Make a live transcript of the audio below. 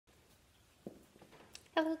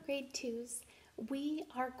Hello, grade twos. We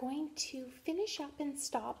are going to finish up and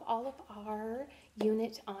stop all of our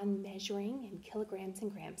unit on measuring in kilograms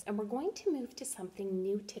and grams, and we're going to move to something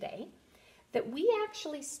new today that we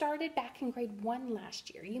actually started back in grade 1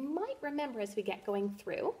 last year. You might remember as we get going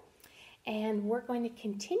through, and we're going to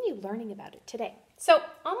continue learning about it today. So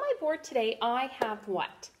on my board today, I have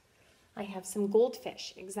what? I have some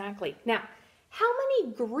goldfish, exactly. Now, how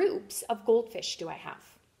many groups of goldfish do I have?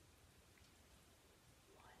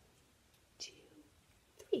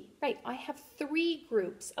 Right, I have 3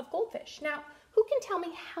 groups of goldfish. Now, who can tell me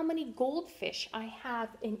how many goldfish I have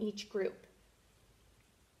in each group?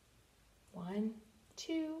 1,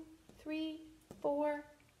 2, 3, 4,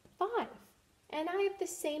 5. And I have the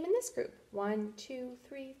same in this group. 1, 2,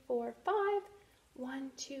 3, 4, 5.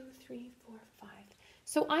 1, 2, 3, 4, 5.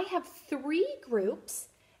 So I have 3 groups,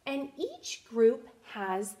 and each group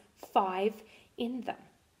has 5 in them.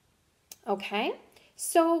 Okay?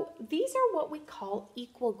 So these are what we call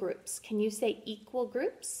equal groups. Can you say equal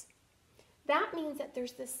groups? That means that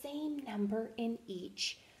there's the same number in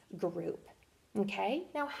each group. Okay,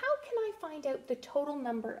 now how can I find out the total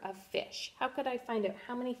number of fish? How could I find out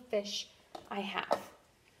how many fish I have?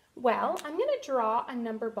 Well, I'm going to draw a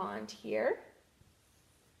number bond here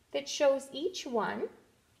that shows each one.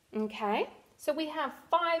 Okay, so we have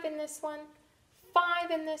 5 in this one, 5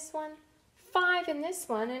 in this one, 5 in this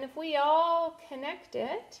one, and if we all connect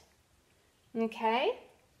it, okay,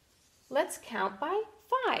 let's count by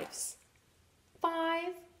 5s.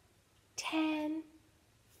 5, 10,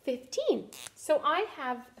 15. So I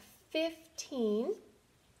have 15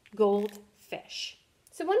 goldfish.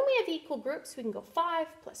 So when we have equal groups, we can go 5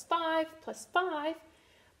 plus 5 plus 5,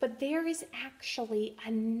 but there is actually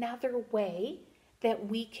another way that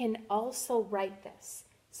we can also write this.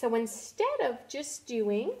 So instead of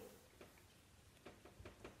doing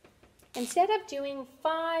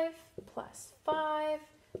 5 plus 5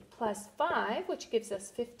 plus 5, which gives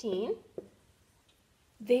us 15,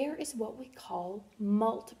 there is what we call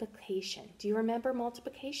multiplication. Do you remember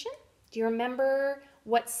multiplication? Do you remember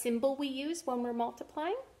what symbol we use when we're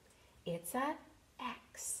multiplying? It's a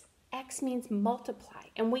X. X means multiply.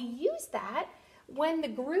 And we use that when the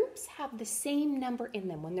groups have the same number in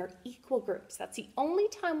them, when they're equal groups. That's the only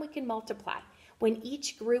time we can multiply, when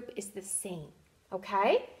each group is the same.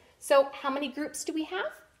 Okay? So how many groups do we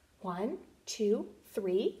have? 1, 2,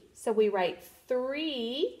 3. So we write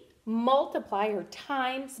 3 multiply or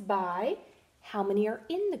times by how many are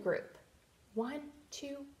in the group? 1,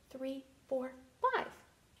 2, 3, 4, 5.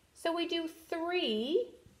 So we do 3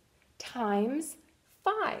 times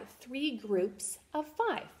 5. 3 groups of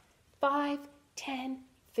 5. 5, 10,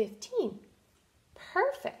 15.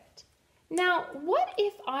 Perfect. Now, what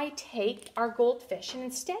if I take our goldfish and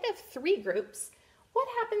instead of 3 groups, what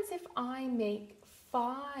happens if I make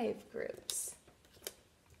 5 groups?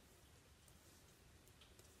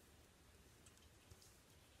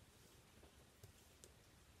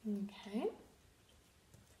 Okay.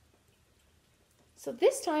 So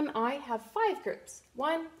this time I have 5 groups.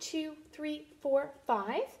 1, 2, 3, 4,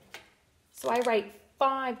 5. So I write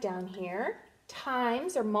 5 down here,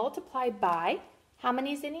 times or multiplied by, how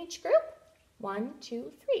many is in each group? 1,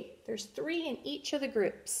 2, 3. There's 3 in each of the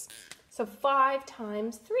groups. So 5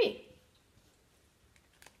 times 3.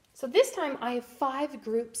 So this time I have 5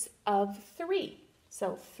 groups of 3.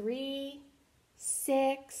 So 3,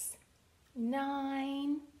 6,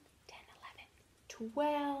 9, 10, 11,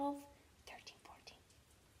 12, 13,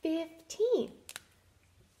 14, 15.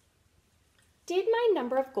 Did my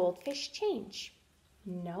number of goldfish change?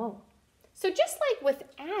 No. So just like with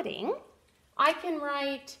adding, I can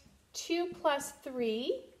write 2 plus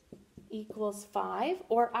 3 equals 5,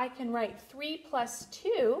 or I can write 3 plus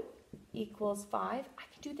 2 equals 5. I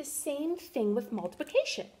can do the same thing with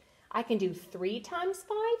multiplication. I can do 3 times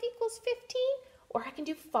 5 equals 15, or I can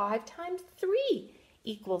do 5 times 3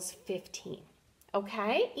 equals 15.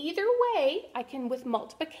 Okay? Either way, I can with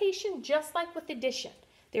multiplication, just like with addition.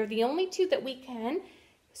 They're the only two that we can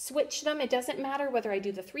switch them. It doesn't matter whether I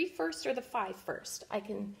do the 3 first or the 5 first.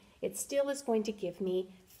 It still is going to give me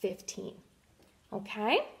 15.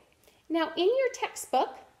 Okay? Now, in your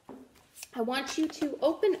textbook, I want you to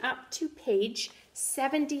open up to page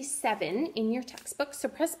 77 in your textbook. So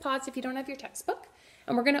press pause if you don't have your textbook.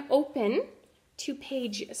 And we're going to open to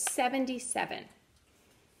page 77.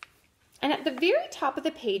 And at the very top of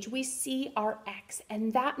the page, we see our X,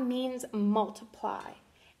 and that means multiply.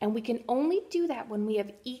 And we can only do that when we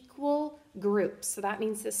have equal groups. So that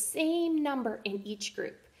means the same number in each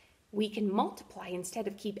group. We can multiply instead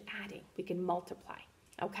of keep adding. We can multiply.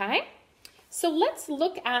 Okay? So let's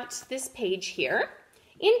look at this page here.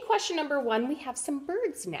 In question number 1, we have some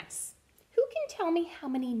birds' nests. Who can tell me how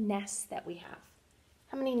many nests that we have?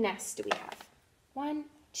 How many nests do we have? 1,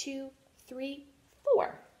 2, 3,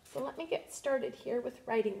 4. So let me get started here with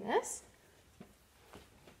writing this.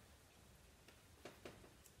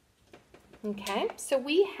 Okay, so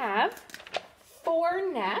we have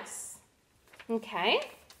 4 nests. Okay,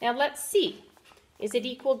 now let's see. Is it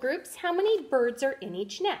equal groups? How many birds are in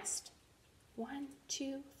each nest? 1,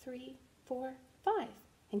 2, 3, 4, 5.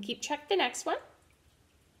 And keep check the next one.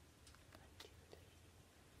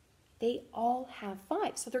 They all have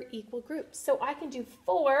 5, so they're equal groups. So I can do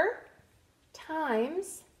 4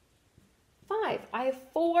 times 5. I have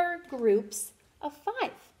 4 groups of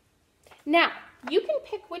 5. Now, you can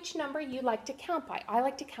pick which number you like to count by. I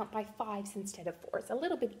like to count by 5s instead of 4s. It's a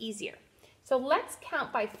little bit easier. So let's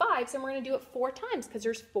count by 5s, and we're going to do it 4 times because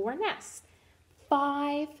there's 4 nests.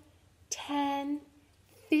 5, 10,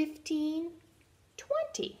 15,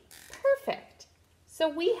 20. Perfect. So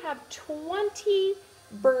we have 20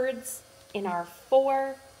 birds in our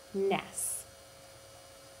 4 nests.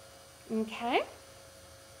 Okay?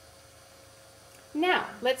 Now,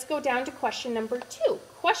 let's go down to question number 2.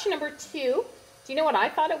 Question number 2, do you know what I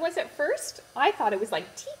thought it was at first? I thought it was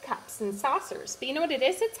like teacups and saucers, but you know what it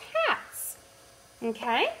is? It's hats.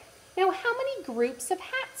 Okay? Now, how many groups of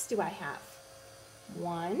hats do I have?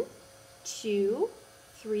 1, 2,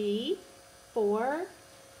 3, 4,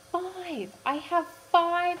 5. I have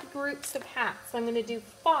 5 groups of hats. I'm going to do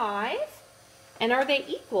 5. And are they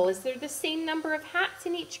equal? Is there the same number of hats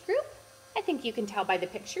in each group? I think you can tell by the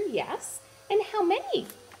picture, yes. And how many?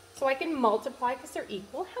 So I can multiply because they're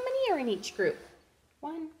equal. How many are in each group?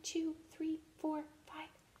 1, 2, 3, 4, 5,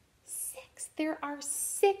 6. There are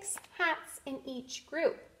 6 hats in each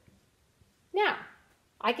group. Now,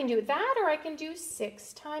 I can do that or I can do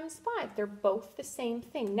 6 times 5. They're both the same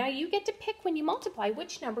thing. Now you get to pick when you multiply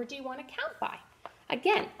which number do you want to count by.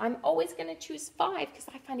 Again, I'm always going to choose 5 because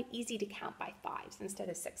I find it easy to count by 5s instead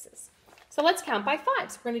of 6s. So let's count by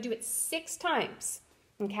 5s. We're going to do it 6 times.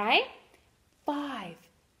 Okay? 5,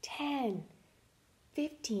 10,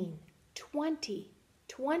 15, 20,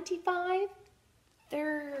 25,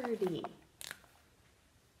 30.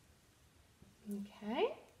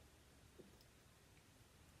 Okay?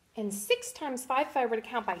 And 6 times 5, if I were to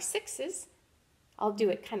count by 6s, I'll do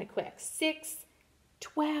it kind of quick. 6,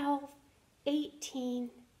 12, 18,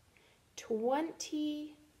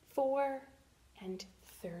 24, and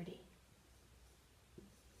 30.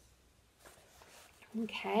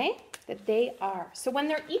 Okay, that they are. So when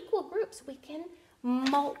they're equal groups, we can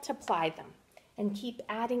multiply them and keep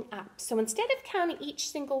adding up. So instead of counting each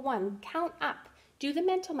single one, count up. Do the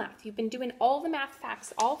mental math. You've been doing all the math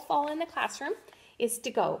facts all fall in the classroom. Is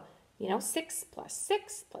to go, 6 plus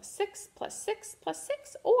 6 plus 6 plus 6 plus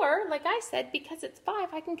 6. Or, like I said, because it's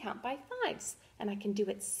 5, I can count by 5s. And I can do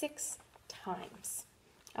it 6 times.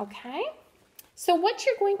 Okay? So what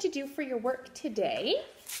you're going to do for your work today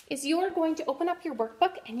is you're going to open up your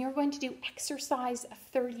workbook and you're going to do exercise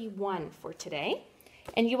 31 for today.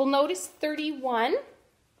 And you will notice 31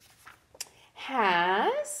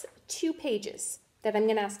 has 2 pages that I'm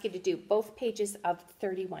going to ask you to do, both pages of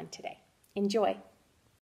 31 today. Enjoy.